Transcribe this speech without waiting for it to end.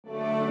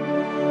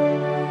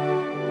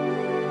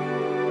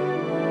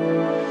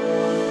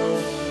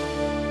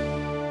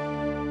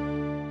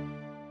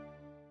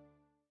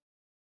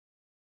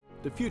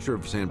The future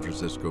of San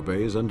Francisco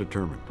Bay is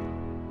undetermined.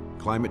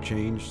 Climate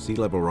change, sea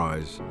level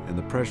rise, and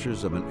the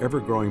pressures of an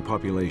ever-growing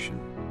population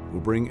will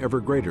bring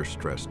ever greater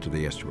stress to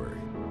the estuary.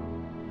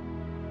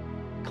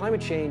 Climate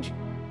change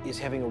is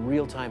having a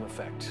real-time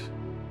effect.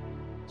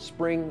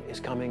 Spring is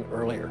coming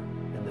earlier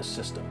in this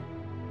system.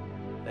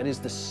 That is,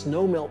 the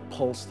snowmelt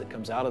pulse that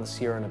comes out of the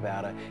Sierra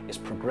Nevada is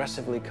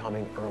progressively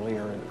coming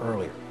earlier and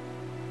earlier.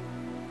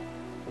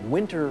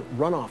 Winter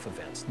runoff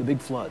events, the big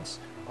floods,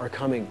 are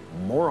coming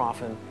more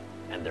often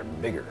and they're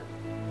bigger.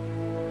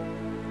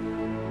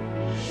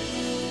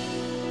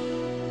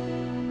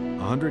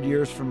 100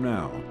 years from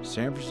now,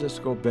 San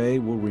Francisco Bay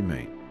will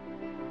remain.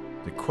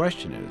 The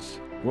question is,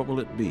 what will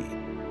it be?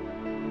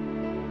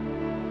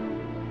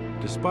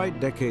 Despite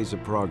decades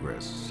of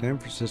progress, San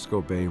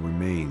Francisco Bay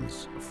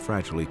remains a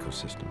fragile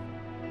ecosystem,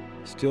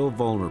 still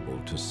vulnerable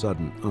to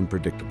sudden,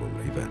 unpredictable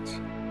events.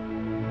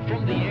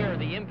 From the air,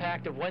 the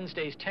impact of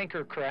Wednesday's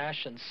tanker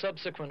crash and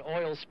subsequent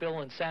oil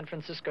spill in San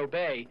Francisco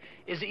Bay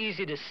is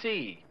easy to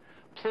see.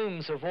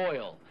 Plumes of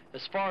oil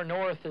as far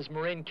north as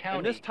Marin County.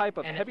 And this type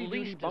of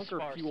heavy-duty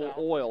bunker fuel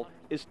oil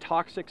is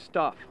toxic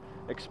stuff.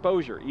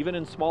 Exposure, even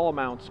in small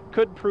amounts,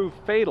 could prove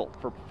fatal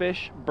for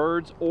fish,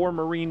 birds, or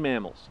marine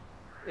mammals.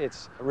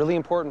 It's really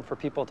important for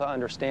people to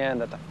understand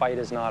that the fight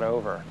is not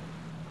over.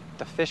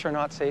 The fish are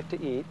not safe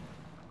to eat.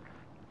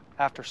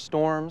 After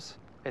storms,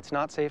 it's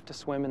not safe to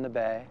swim in the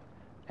bay.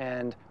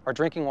 And our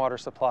drinking water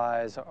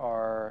supplies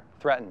are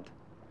threatened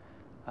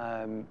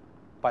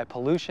by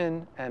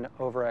pollution and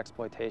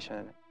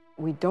overexploitation.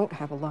 We don't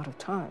have a lot of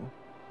time.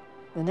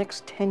 The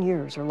next 10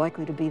 years are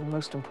likely to be the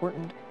most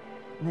important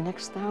in the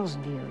next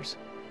 1,000 years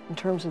in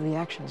terms of the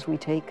actions we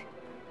take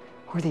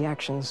or the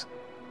actions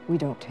we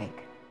don't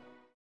take.